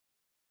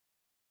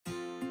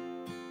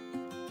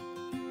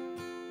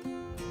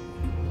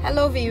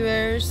Hello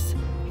viewers,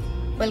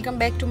 welcome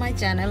back to my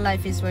channel.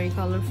 Life is very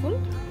colorful.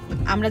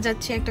 আমরা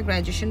যাচ্ছি একটা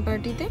graduation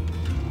পার্টিতে।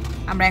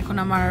 আমরা এখন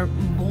আমার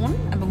বোন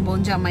এবং বোন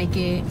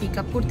জামাইকে পিক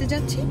আপ করতে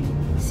যাচ্ছি।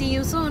 See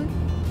you soon.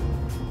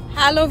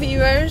 Hello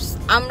viewers,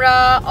 আমরা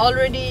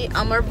অলরেডি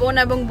আমার বোন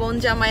এবং বোন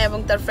জামাই এবং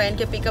তার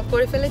ফ্রেন্ডকে পিক আপ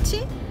করে ফেলেছি।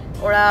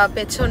 ওরা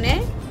পেছনে।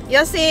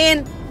 Yasin,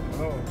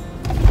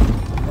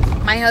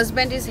 my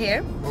husband is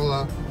here.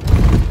 Hola.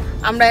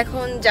 আমরা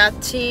এখন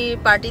যাচ্ছি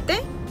পার্টিতে।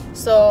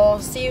 So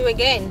see you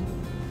again.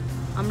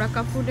 আমরা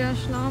কাপুরে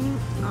আসলাম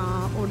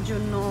ওর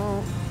জন্য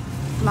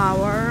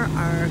ফ্লাওয়ার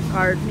আর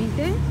কার্ড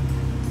নিতে,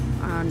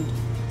 and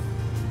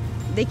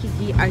দেখি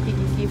কি আর কি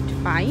কি গিফট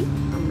পাই।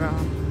 আমরা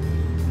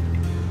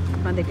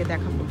আপনাদেরকে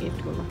দেখাবো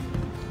গিফটগুলো।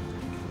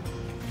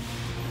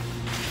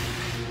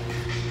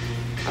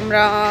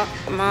 আমরা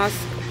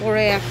মাস্ক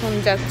পরে এখন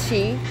যাচ্ছি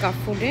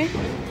কাপুরে,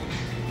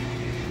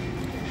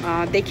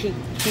 দেখি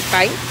কি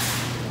পাই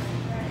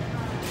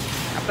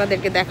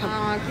আপনাদেরকে দেখাবো।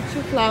 কিছু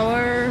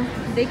ফ্লাওয়ার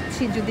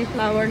দেখছি, যদি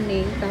ফ্লাওয়ার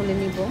নেই তাহলে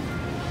নিব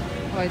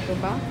হয়তো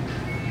বা।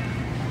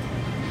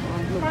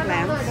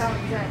 Plants.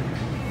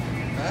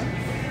 Huh?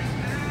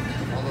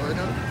 All the way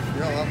down? You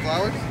don't love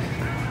flowers?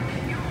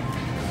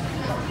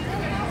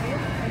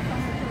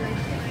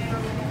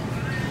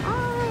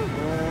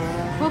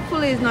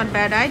 Hopefully it's not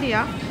bad idea.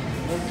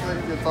 Looks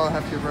like it's all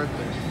happy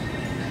birthday.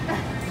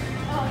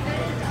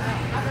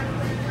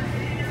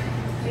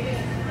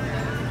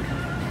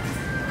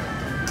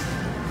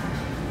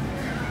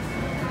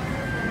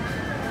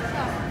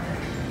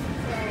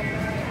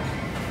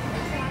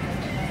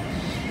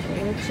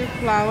 It's a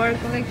flower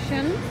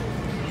collection.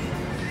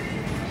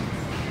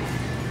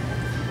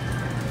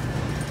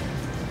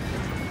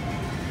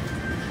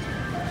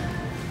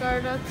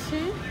 Card আছে,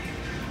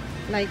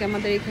 লাইক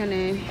আমাদের এখানে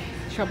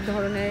সব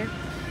ধরনের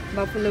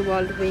বাফেলো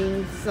ওয়াইল্ড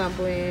উইংস,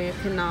 সাবওয়ে,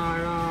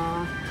 ফেনারা,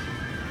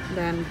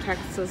 দেন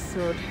Texas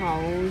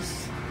রোডহাউস,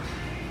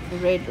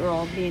 red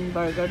Robin,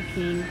 burger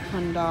king,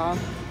 ঠান্ডা,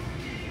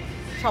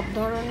 সব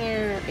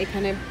ধরনের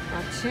এখানে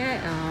আছে।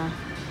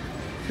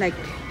 লাইক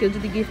কেউ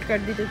যদি গিফট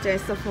কার্ড দিতে চায়,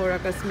 Sephora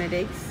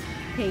cosmetics,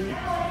 pink,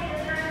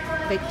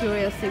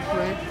 Victoria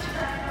secret,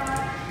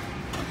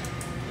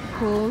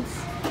 কোলস,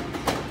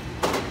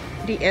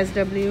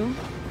 DSW,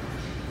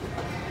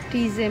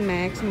 TJ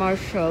Maxx,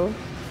 martial,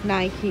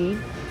 Nike,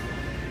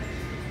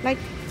 like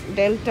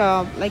delta,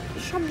 like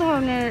সব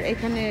ধরনের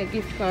এখানে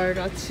গিফট কার্ড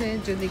আছে।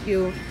 যদি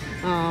কেউ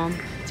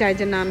চায়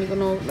যে না আমি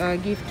কোনো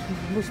গিফট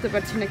বুঝতে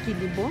পারছি না কি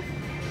দিব,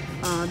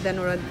 দেন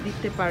ওরা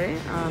দিতে পারে।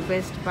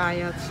 বেস্ট বাই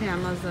আছে,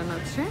 অ্যামাজন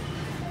আছে,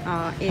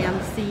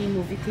 AMC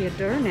movie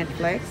theatre,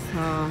 Netflix,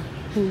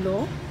 হুলো,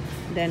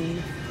 then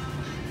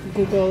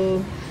Google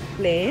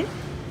play,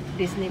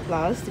 Disney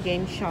plus,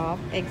 game shop,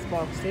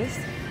 এক্সবক্সেস,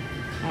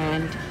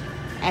 and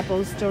Apple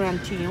store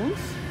and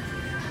tunes.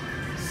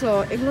 So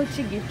এগুলো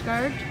হচ্ছে গিফট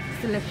কার্ড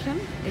সিলেকশন।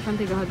 এখান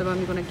থেকে হয়তো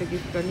আমি কোনো একটা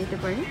গিফট কার্ড নিতে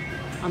পারি,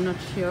 আই এম নট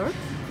শিওর।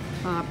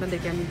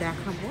 আপনাদেরকে আমি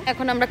দেখাবো।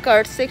 এখন আমরা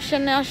কার্ড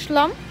সেকশনে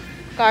আসলাম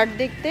কার্ড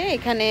দেখতে।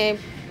 এখানে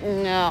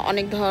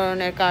অনেক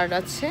ধরনের কার্ড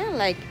আছে,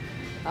 লাইক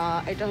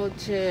এটা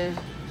হচ্ছে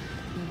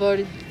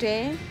বার্থডে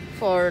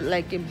ফর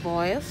লাইক এ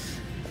বয়েস।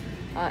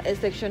 এই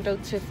সেকশনটা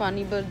হচ্ছে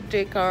ফানি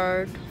বার্থডে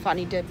কার্ড,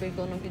 ফানি টাইপের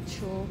কোনো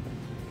কিছু।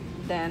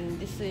 দেন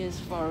this is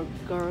for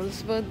girls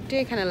birthday,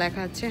 এখানে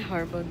লেখা আছে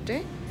হার বার্থডে।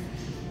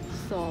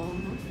 সো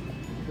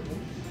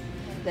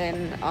দেন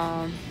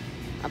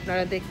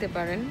আপনারা দেখতে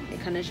পারেন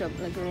এখানে সব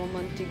like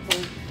romantic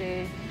birthday.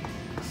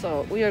 So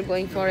we are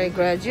going for a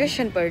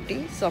graduation party,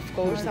 so of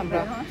course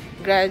আমরা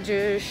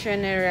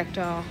গ্র্যাজুয়েশনের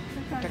একটা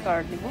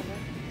কার্ড নিব।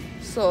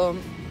 সো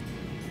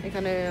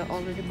এখানে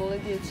অলরেডি বলে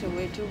দিয়েছে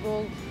ওয়ে টু গো।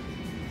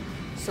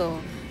 সো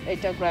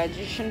এটা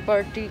গ্র্যাজুয়েশন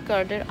পার্টি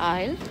কার্ডের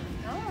আইল।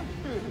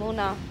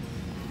 মোনা,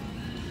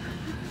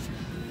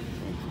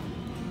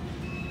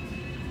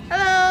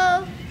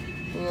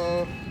 Hello.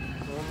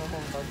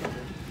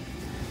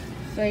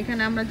 তো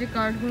এখানে আমরা যে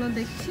কার্ডগুলো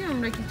দেখছি,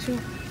 আমরা কিছু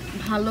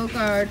ভালো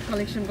কার্ড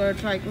কালেকশন করা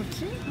ট্রাই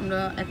করছি।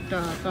 আমরা একটা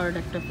কার্ড,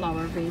 একটা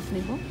ফ্লাওয়ার ভেস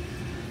নিব,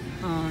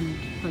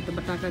 হয়তো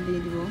বা টাকা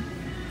দিয়ে দিব।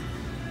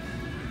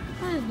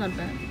 It's not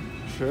bad.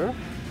 Sure?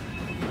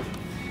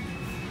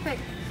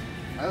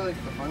 I like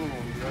the funny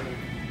ones better.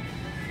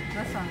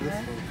 That's not This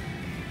bad. one.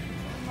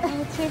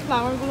 হচ্ছে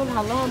ফ্লাওয়ারগুলো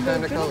ভালো হবে What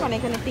kind of জন্য, color? মানে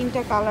এখানে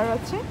 3টা কালার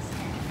আছে।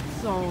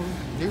 So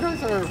You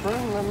guys are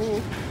friends, not me.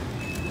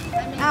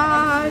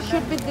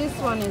 should be this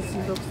one is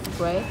looks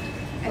great.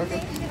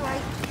 Okay.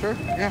 Sure,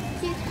 yeah.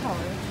 Peach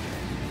color.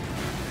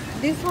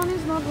 This one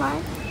is not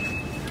like.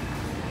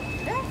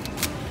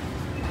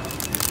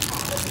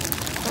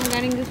 I'm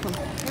getting this one.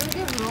 Can we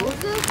get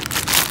roses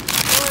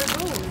or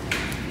gold?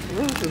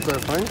 Roses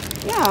are fine.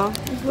 Yeah,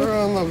 it looks.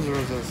 Everyone loves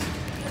roses.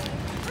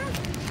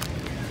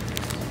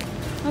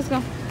 Let's go.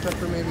 Except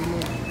for maybe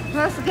me.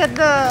 Let's get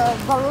the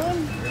balloon.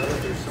 Yeah,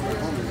 there's so many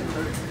homies in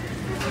there.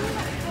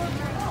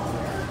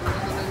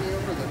 There's any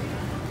over there.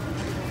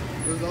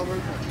 There's all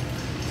right there.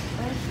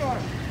 I'm sure.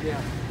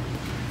 Yeah.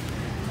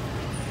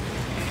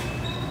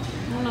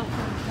 No.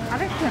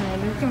 আরেকটা নেই,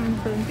 এরকম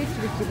pitch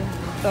pitch ছিল।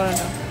 তোরা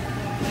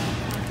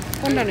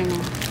কোনটা নেব?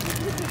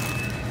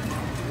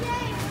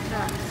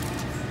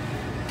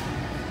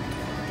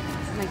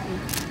 নাকি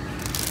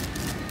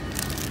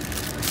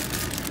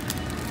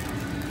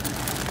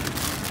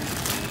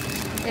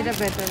এটা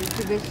better,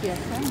 একটু বেশি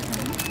আছে।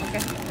 ওকে,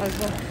 অল্প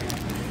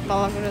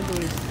বাবা করে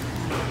দই।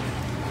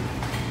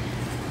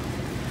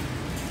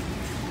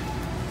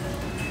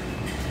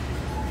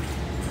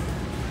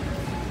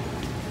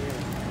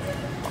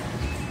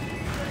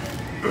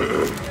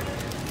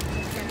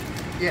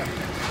 Yeah.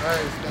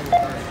 Alright, it's done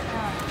with that.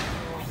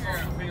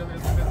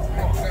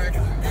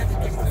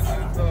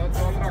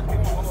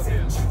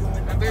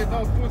 And they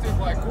now put it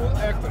like cool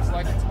actors.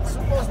 Like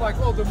suppose like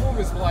all the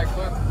movies like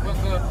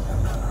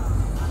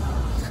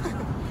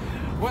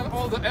when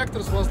all the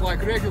actors was like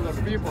regular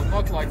people,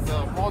 not like the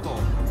model.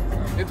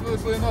 It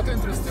would be not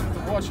interesting to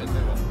watch it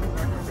even.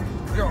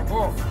 Yo,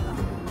 go.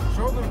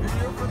 Show the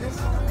video for this.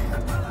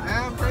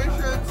 Yeah, I'm pretty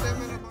sure it's him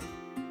in a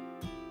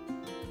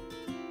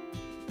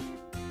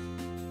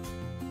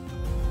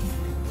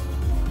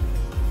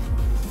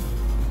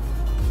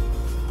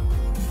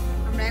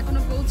আমরা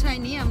এখনো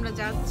পৌঁছাইনি, আমরা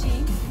যাচ্ছি।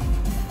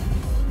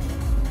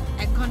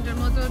 1 ঘন্টার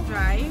মতো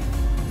drive,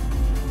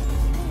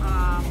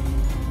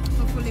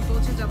 hopefully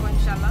পৌঁছে যাবো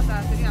ইনশাল্লাহ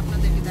তাড়াতাড়ি।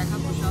 আপনাদেরকে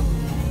দেখাবো সব।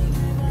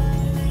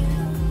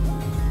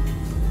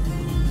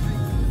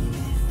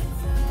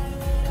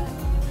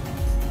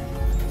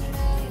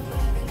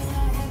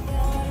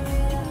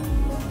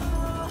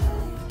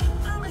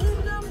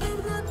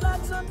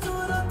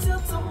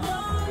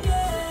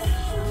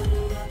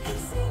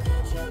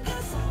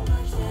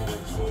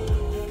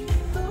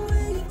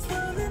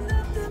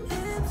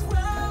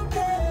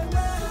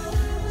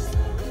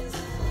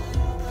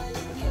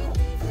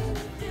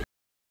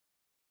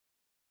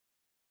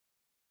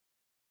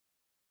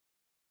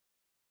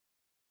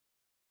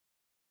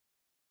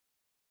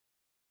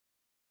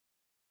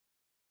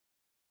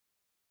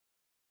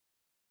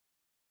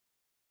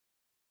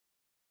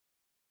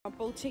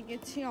 পৌঁছে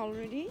গেছি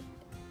অলরেডি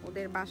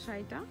ওদের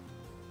বাসায়টা।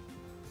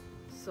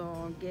 সো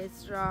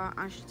গেস্টরা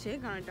আসছে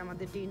কারণ এটা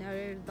আমাদের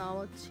ডিনারের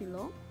দাওয়াত ছিল।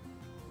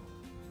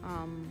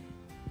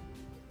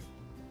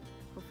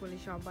 হোপফুলি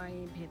সবাই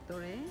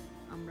ভেতরে,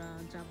 আমরা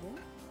যাব।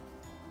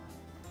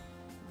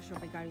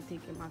 সবাই গাড়ি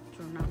থেকে মাত্র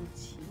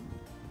নামছি।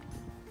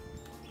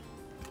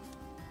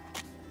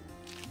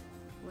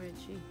 Where is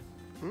she?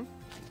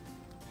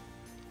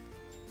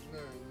 No,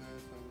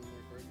 it's not on the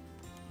record.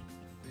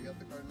 You got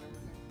the card and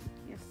everything?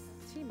 Yes,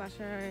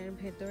 বাসার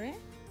ভেতরে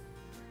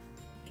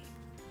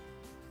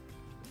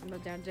আমরা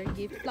যার যার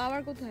গিফট।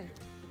 ফ্লাওয়ার কোথায়?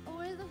 Oh,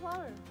 where's the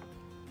flower?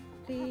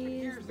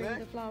 Please bring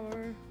the flower.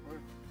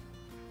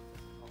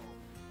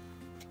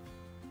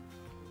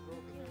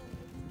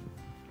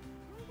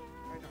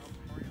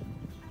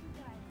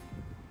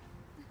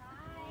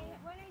 Hi,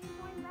 when are you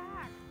going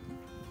back?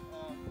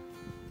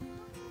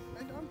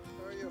 Hey, Dom.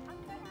 How are you? I'm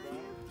good, how are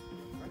you?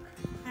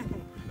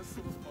 As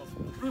soon as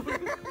possible.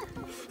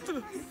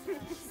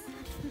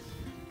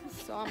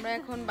 So আমরা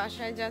এখন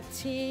বাসায়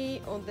যাচ্ছি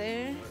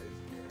ওদের।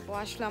 ও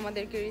আসলে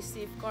আমাদেরকে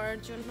receive করার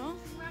জন্য।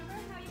 Remember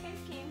how you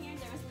guys came here?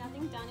 There was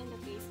nothing done in the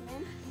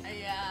basement.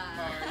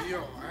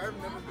 Yo, I've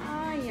never been.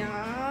 আয়া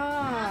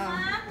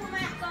Oh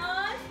my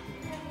god!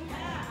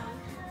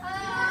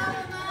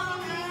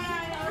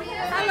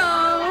 Hello,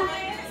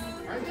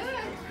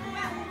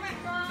 Oh my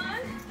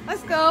god!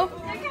 let's go.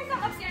 You can go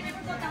upstairs and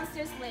we'll go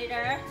downstairs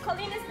later.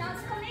 Colleen is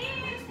downstairs.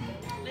 Colleen!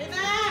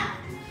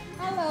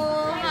 Hello,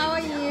 how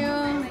are you?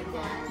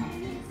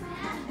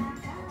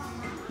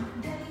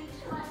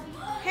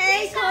 Hey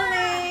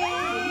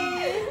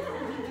Colleen.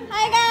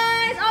 Hi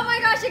guys! Oh my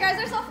gosh, you guys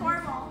are so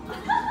formal.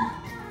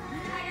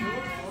 Hi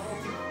guys!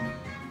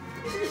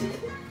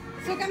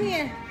 So come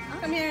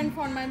here and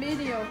for my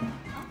video.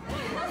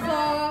 So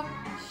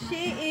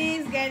she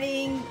is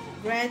getting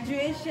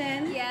graduation.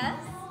 Yes.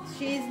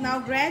 She is now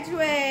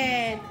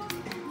graduate.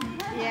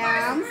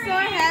 Yeah, I'm so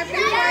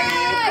happy for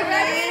you.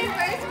 Colleen.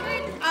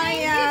 Oh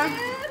yeah.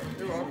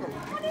 You're welcome.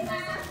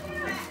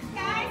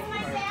 Guys,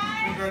 my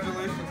dad.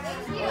 Congratulations.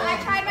 I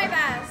tried my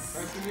best.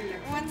 Nice to meet you.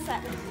 One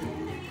sec.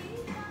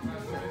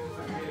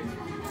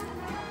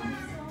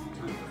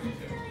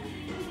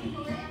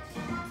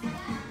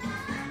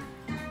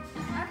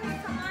 Okay,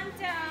 come on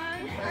down.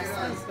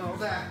 Let's go.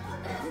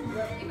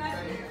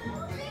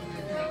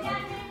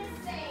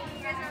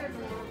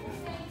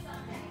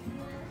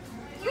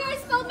 You guys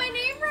spelled my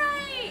name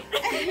right.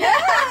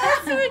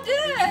 Yes, we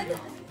did.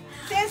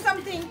 Say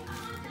something.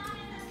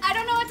 I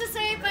don't know what to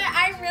say, but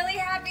I'm really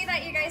happy that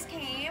you guys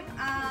came.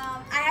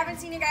 I haven't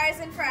seen you guys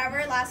in forever.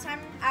 Last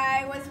time I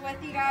was with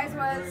you guys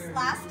was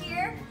last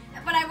year,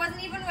 but I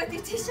wasn't even with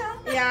you, Tisha.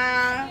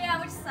 Yeah. Yeah,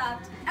 which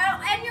sucked.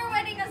 Oh, and your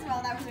wedding as well.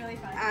 That was really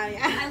fun.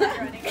 Yeah. I love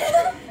your wedding.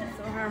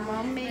 So her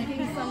mom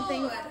making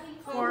something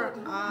for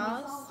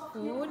us,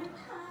 food.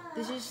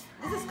 This is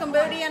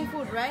Cambodian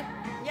food, right?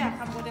 Yeah,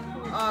 Cambodian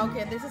food.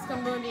 Okay, this is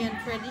Cambodian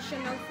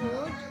traditional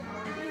food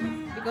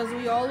because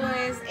we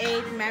always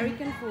ate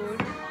American food.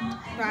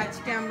 তো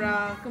আজকে আমরা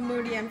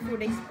Cambodian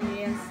food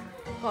experience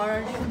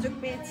করার সুযোগ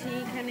পেয়েছি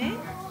এখানে।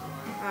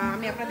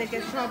 আমি আপনাদেরকে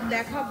সব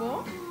দেখাবো।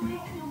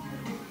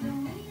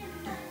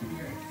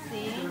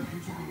 See?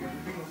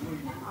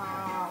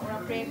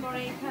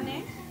 করে এখানে।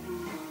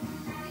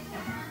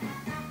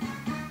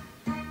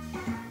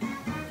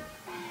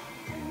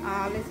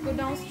 Let's go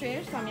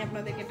downstairs. আমি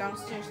আপনাদেরকে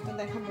downstairs তো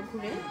দেখাবো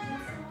ঘুরে।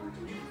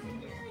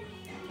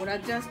 ওরা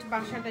জাস্ট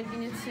বাসাটা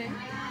কিনেছে।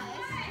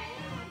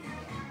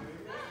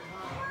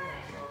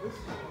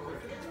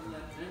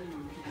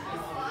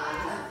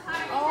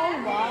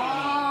 Oh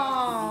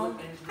wow!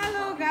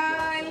 Hello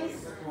guys.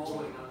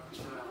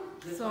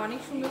 So অনেক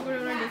সুন্দর করে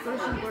ওরা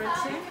ডেকোরেশন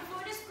করেছে।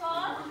 Food is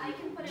cold. I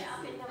can put it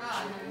up in the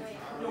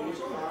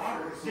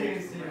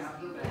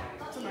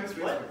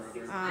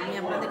আমি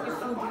আপনাদেরকে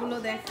ফুডগুলো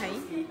দেখাই।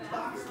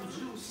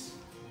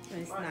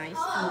 It's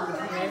nice food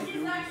here.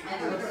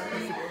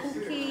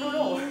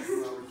 Cookies.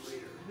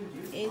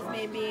 It's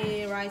maybe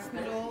rice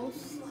noodles.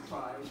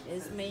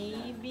 It's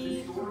maybe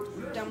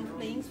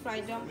dumplings,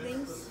 fried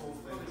dumplings.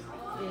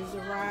 It's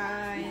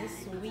rice,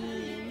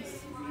 wings.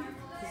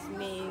 It's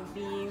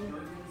maybe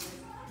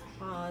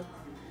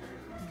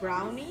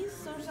brownies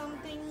or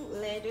something,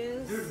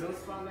 lettuce,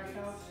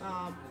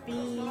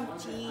 bean,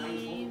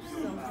 cheese,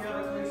 some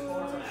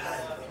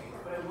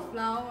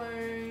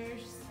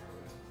flowers,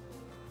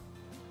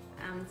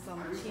 and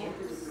some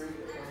chips.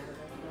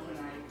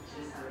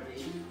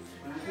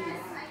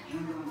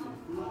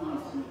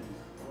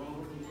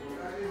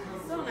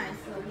 So nice.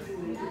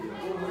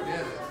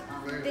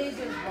 They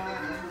just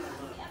bought.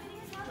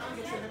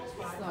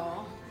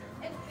 So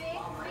It's big,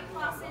 big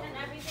closet and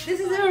everything. this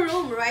is your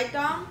room, right,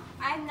 Dom?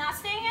 I'm not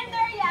staying in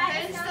there yet.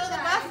 It's still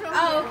the bathroom.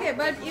 Oh, okay,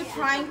 but you're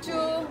trying to.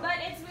 But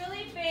it's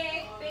really big,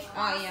 big Oh,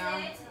 closet.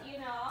 yeah. You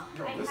know.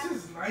 Yo, I this have-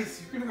 is nice.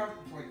 You can have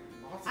like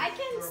lots of I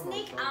can stuff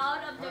sneak on the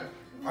out of the.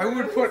 I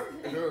would put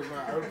I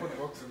would put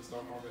books and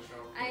stuff on the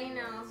shelf. I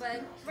know, but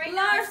right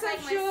now Lots it's like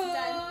of my stud.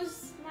 shoes.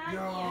 Not Yo,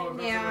 yet.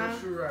 that's Yeah. a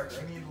shoe rack.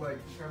 I need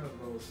like 10 of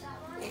those.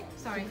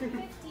 Sorry. 50.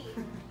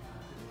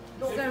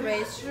 It's the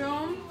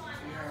restroom. Yeah.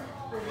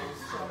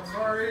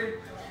 Sorry.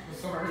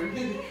 Sorry.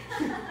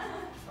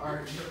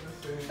 Alright,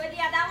 But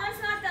yeah, that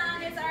one's not done.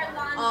 It's our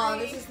laundry. Oh,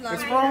 this is not.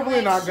 it's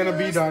probably not gonna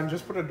be done.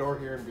 Just put a door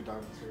here and be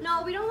done. Seriously. No,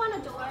 we don't want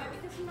a door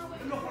because you know what.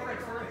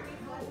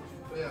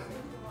 Yeah.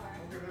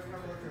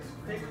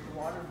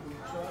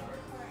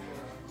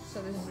 So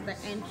this is the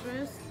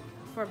entrance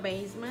for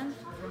basement.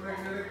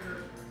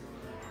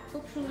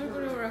 খুব সুন্দর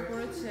করে ওরা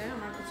করেছে,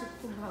 আমার কাছে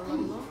খুব ভালো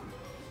লাগলো।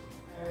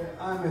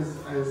 I'm as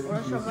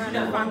ওরা সবাই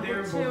অনেক ফান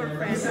করছে, ওর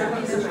ফ্রেন্ডরা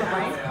মিলে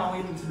সবাই।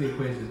 calling into the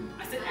equation.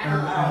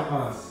 And add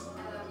us.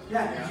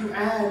 Yeah, if you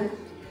add,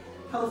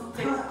 how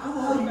the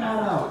hell you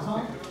add out,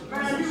 huh?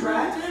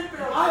 Subtract?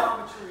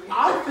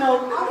 I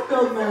felt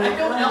man. I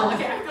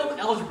failed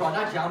algebra,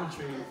 not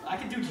geometry. I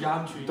can do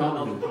geometry, not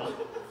algebra.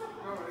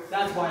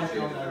 That's why I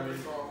failed that way.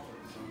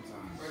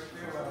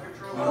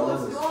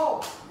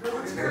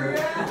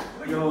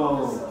 Yo.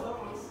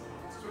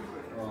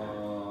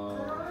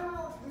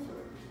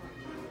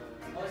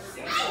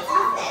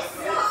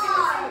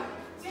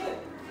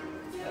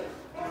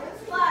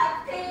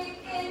 Blackpink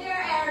in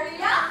your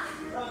area.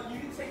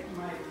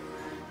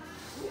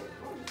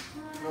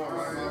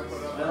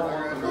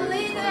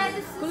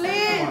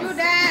 Kulin, do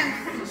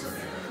dance.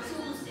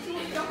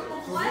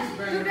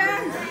 Do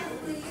dance.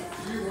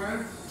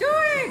 Do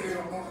it.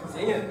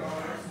 Say it. No,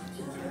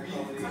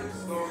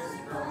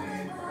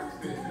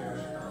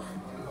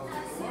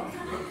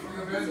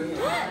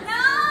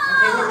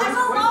 I'm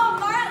alone,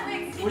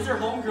 Marlon. Where's your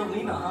homegirl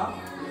Lena, huh?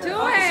 Do Did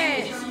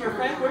it. you see your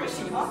friend? Where is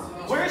she, huh?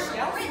 Where is she?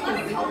 I don't see her.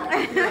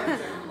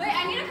 Wait, I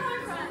need to come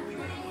in front.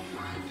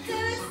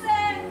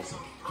 Susan.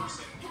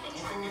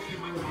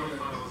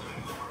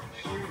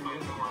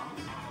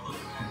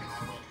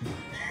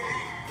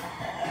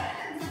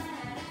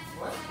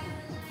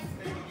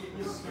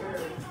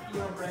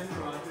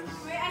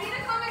 Wait, I need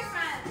to call my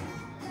friend.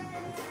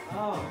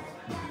 Oh.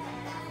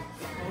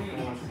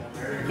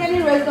 Can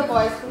you raise the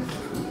voice, please?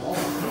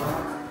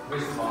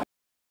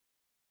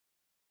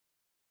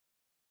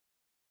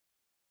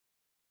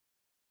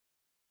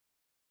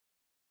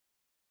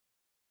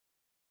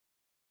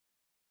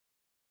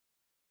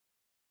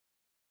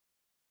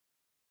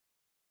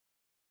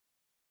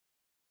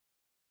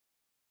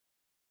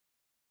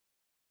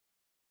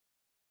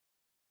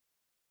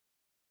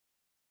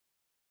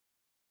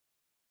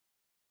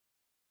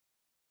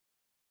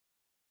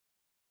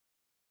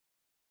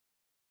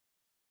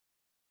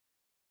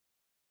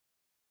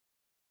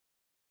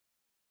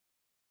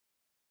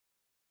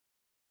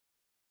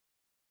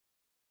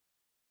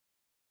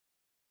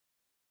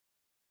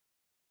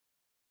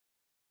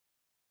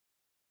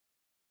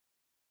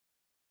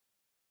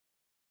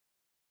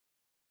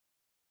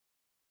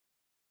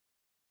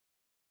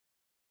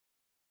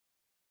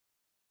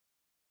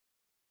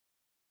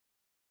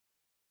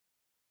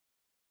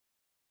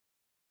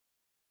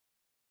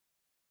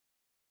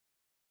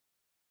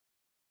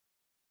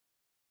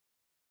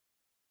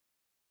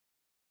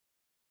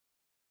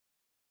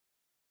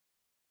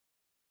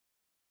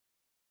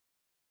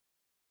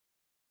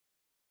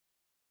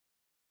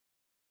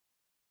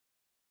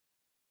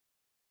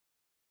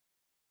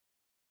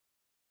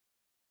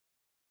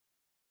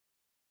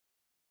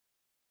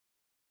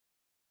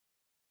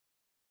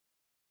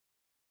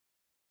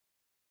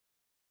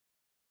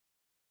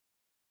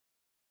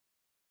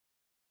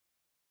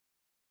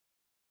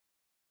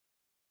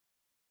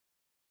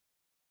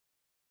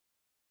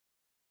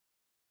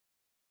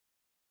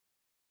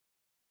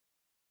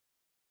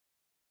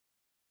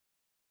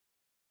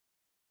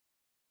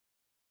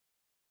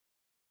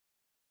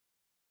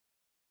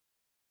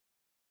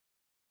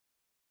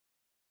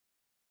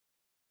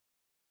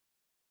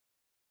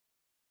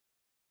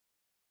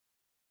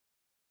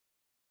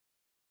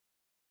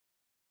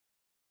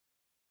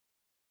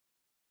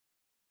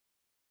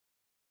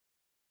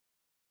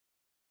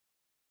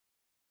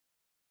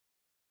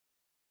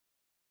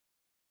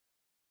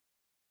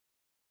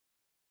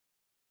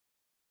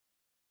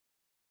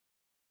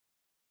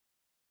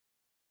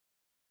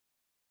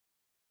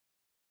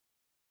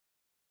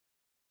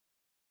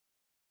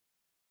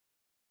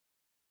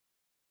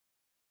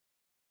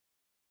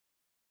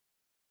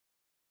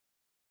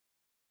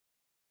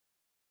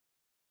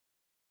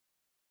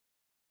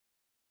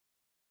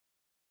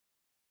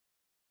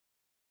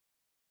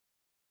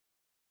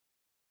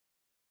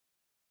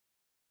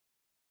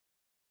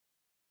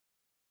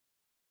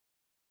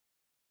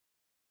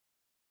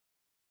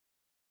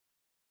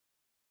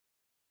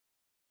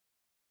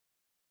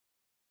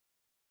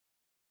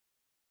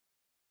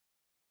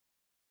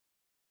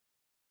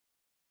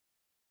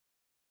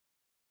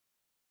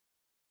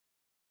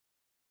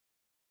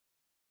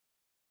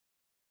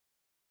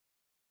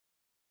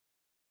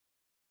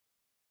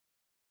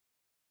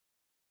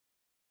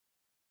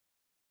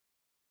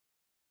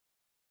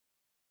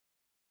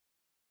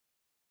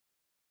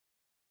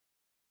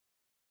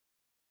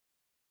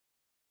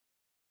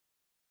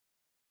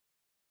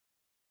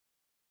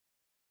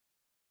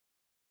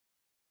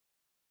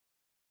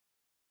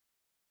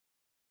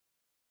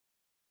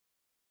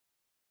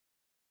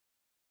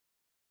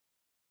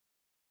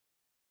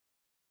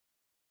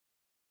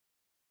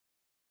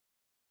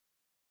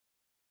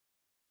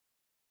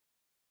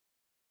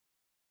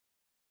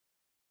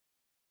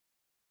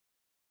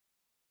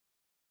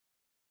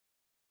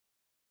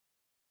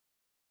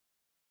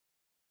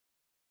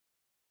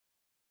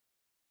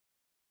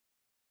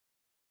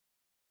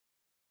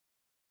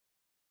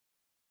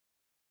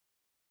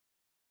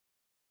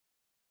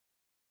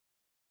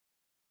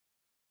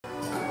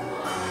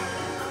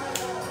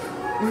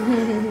 Thank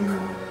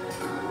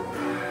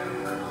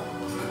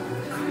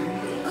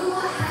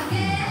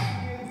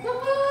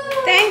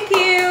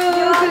you,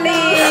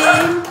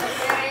 Colleen.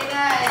 Very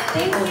nice.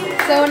 Thank you.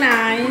 So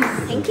nice.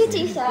 Thank you,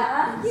 Tisha.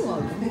 You're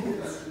welcome.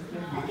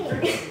 Okay.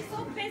 So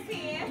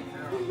busy.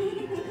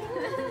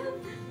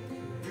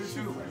 You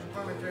should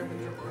plan a camping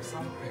trip or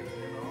something,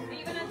 you know? Are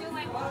you gonna do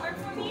my homework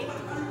for me?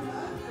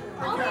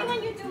 Only when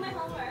you do my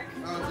homework.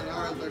 Oh, it's an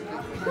hour and 13.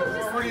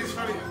 What are you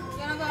studying? You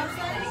wanna go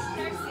outside?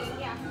 Nursing,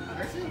 yeah.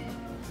 Nursing?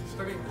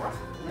 Studying what?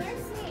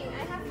 Nursing.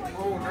 I have 14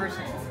 Oh,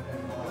 nursing.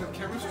 The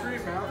chemistry,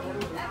 math, what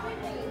is it?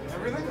 Everything.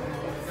 Everything?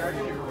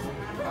 Exactly.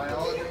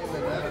 Biology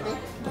and medical.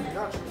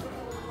 Gotcha.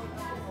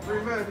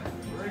 Pre-med,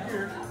 right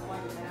here.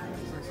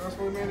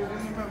 Successfully made it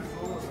in the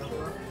medical.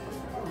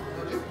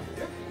 Did you?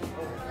 Yeah.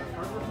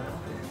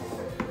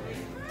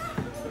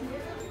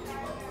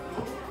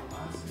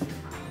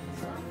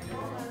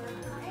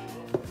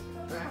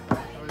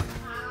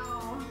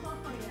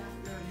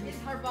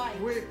 It's her bike.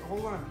 Wait,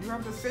 hold on. You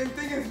have the same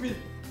thing as me.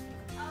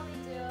 Oh, we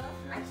do?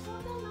 I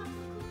told them not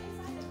to cook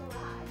inside the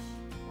garage.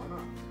 Why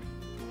not?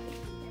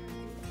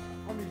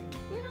 I mean,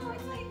 You know,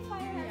 it's like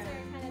fire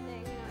hazard kind of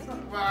thing, you it's know.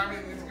 not, well, I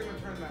mean, it's gonna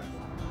turn that.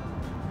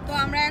 তো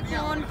আমরা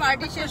এখন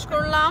party শেষ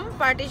করলাম,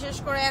 party শেষ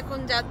করে এখন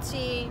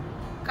যাচ্ছি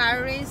car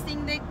racing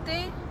দেখতে।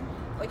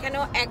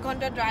 ওইখানেও 1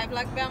 ঘন্টা ড্রাইভ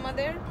লাগবে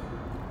আমাদের।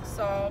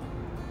 সো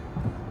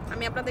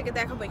আমি আপনাদেরকে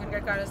দেখাবো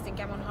এখানকার কার রেসিং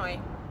কেমন হয়।